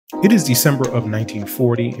It is December of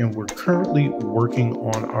 1940, and we're currently working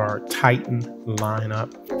on our Titan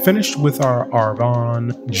lineup. Finished with our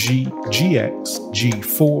Arvan GX,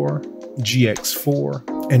 G4,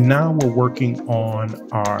 GX4, and now we're working on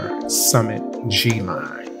our Summit G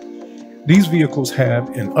line. These vehicles have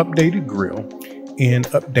an updated grille and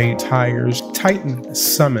updated tires. Titan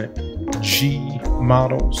Summit G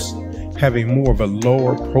models have a more of a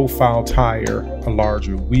lower profile tire, a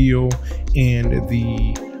larger wheel, and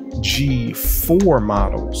the G4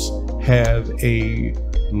 models have a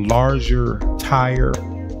larger tire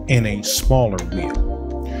and a smaller wheel.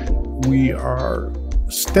 We are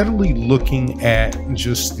steadily looking at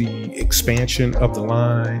just the expansion of the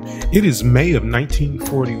line. It is May of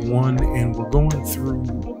 1941, and we're going through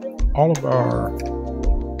all of our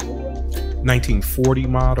 1940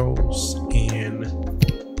 models and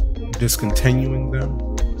discontinuing them.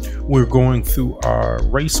 We're going through our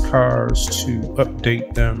race cars to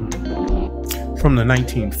update them from the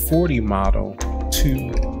 1940 model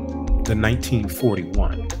to the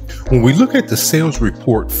 1941. When we look at the sales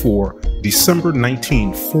report for December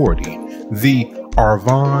 1940, the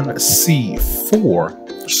Arvan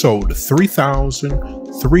C4 sold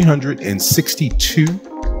 3,362.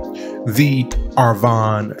 The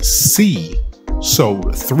Arvan C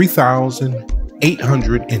sold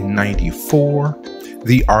 3,894.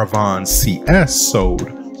 The Arvan CS sold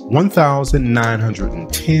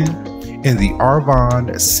 1,910, and the Arvan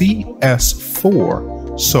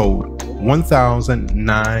CS4 sold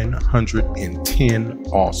 1,910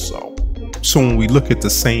 also. So when we look at the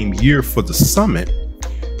same year for the Summit,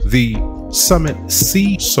 the Summit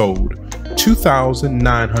C sold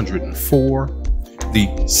 2,904, the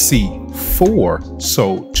C4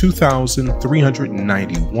 sold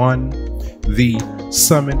 2,391, the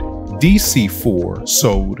Summit DC4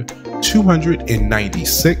 sold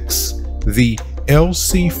 296, the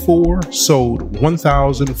LC4 sold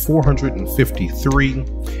 1,453,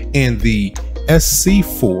 and the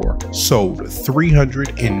SC4 sold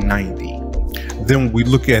 390. Then we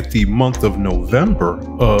look at the month of November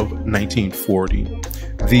of 1940.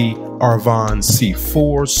 The Arvan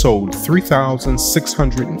C4 sold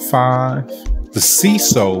 3,605. The C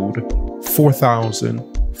sold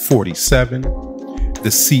 4,047. The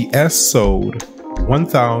CS sold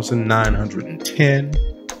 1,910.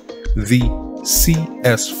 The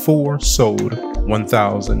CS4 sold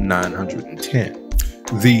 1,910.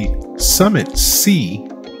 The Summit C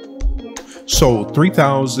sold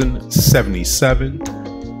 3,077.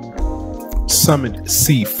 Summit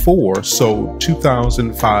C4 sold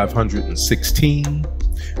 2,516.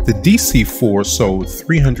 The DC4 sold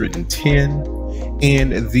 310,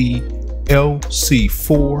 and the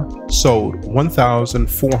LC4 sold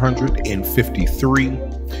 1,453.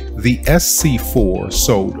 The SC4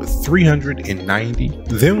 sold 390.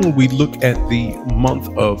 Then when we look at the month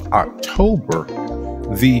of October,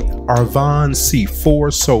 the Arvan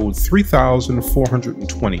C4 sold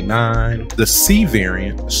 3,429. The C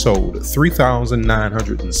variant sold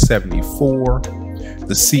 3,974.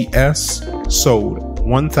 The CS sold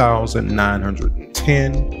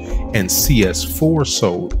 1,910, and CS4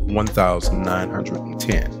 sold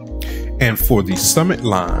 1,910. And for the Summit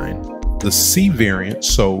line, the C variant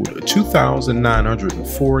sold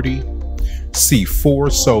 2,940.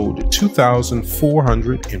 C4 sold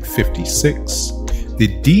 2,456. The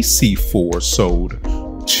DC4 sold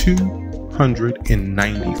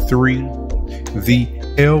 293. The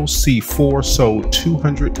LC4 sold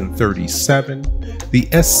 237. The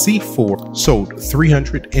SC4 sold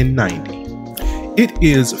 390. It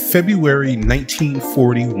is February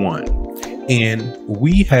 1941, and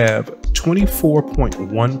we have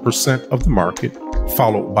 24.1% of the market,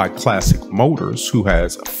 followed by Classic Motors, who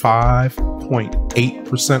has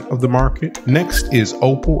 5.8% of the market. Next is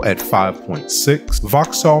Opel at 5.6%,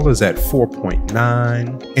 Vauxhall is at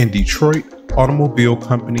 4.9%, and Detroit Automobile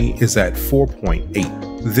Company is at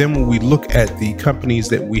 4.8%. Then when we look at the companies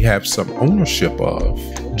that we have some ownership of,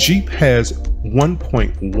 Jeep has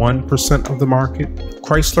 1.1% of the market,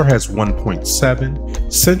 Chrysler has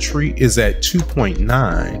 1.7%, Century is at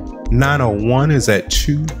 2.9%, 901 is at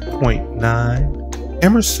 2.9%,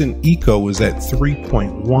 Emerson Eco is at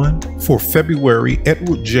 3.1%. For February,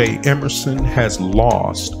 EdwardJEmerson has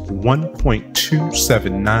lost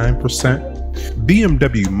 1.279%.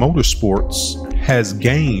 BMW Motorsports has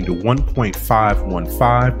gained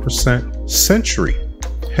 1.515%. Century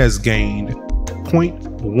has gained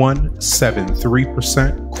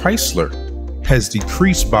 0.173%. Chrysler has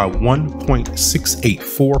decreased by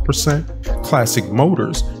 1.684%. Classic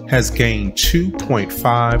Motors has gained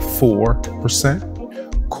 2.54%.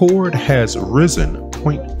 Cord has risen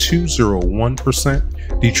 0.2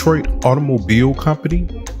 0.201%. Detroit Automobile Company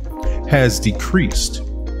has decreased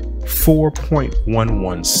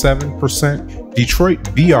 4.117%.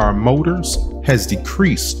 Detroit BR Motors has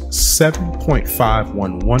decreased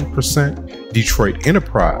 7.511%. Detroit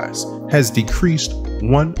Enterprise has decreased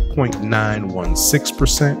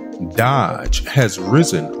 1.916%. Dodge has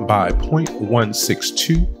risen by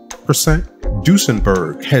 0.162%.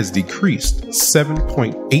 Duesenberg has decreased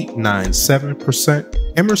 7.897%.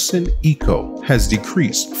 Emerson Eco has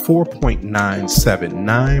decreased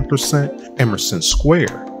 4.979%. Emerson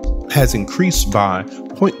Square has increased by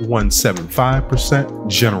 0.175%.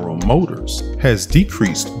 General Motors has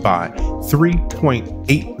decreased by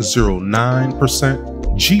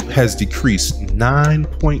 3.809%. Jeep has decreased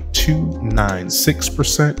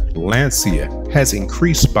 9.296%. Lancia has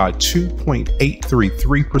increased by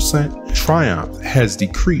 2.833%. Triumph has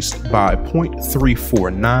decreased by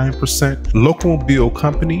 0.349%. Locomobile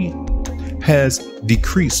Company has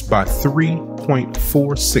decreased by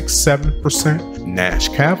 3.467%. Nash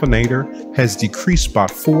Cavinator has decreased by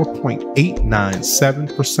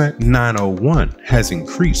 4.897%. 901 has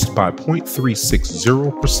increased by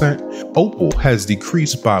 0.360%. Opel has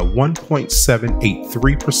decreased by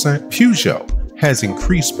 1.783%. Peugeot has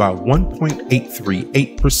increased by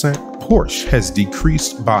 1.838%. Porsche has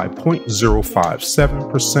decreased by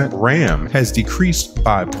 0.057%. Ram has decreased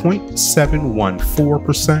by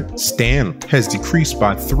 0.714%. Stanley has decreased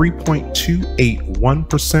by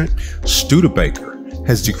 3.281%. Studebaker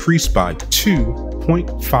has decreased by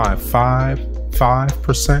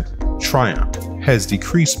 2.555%. Triumph has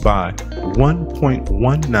decreased by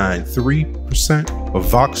 1.193%.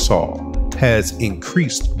 Vauxhall has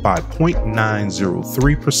increased by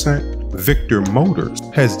 0.903%. Victor Motors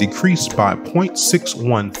has decreased by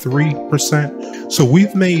 0.613%. So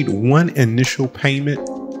we've made one initial payment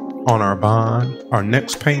on our bond. Our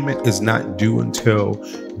next payment is not due until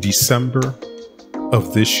December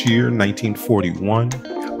of this year,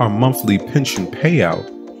 1941. Our monthly pension payout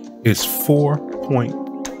is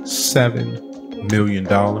 $4.7 million.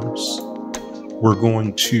 We're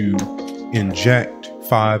going to inject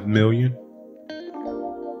 $5 million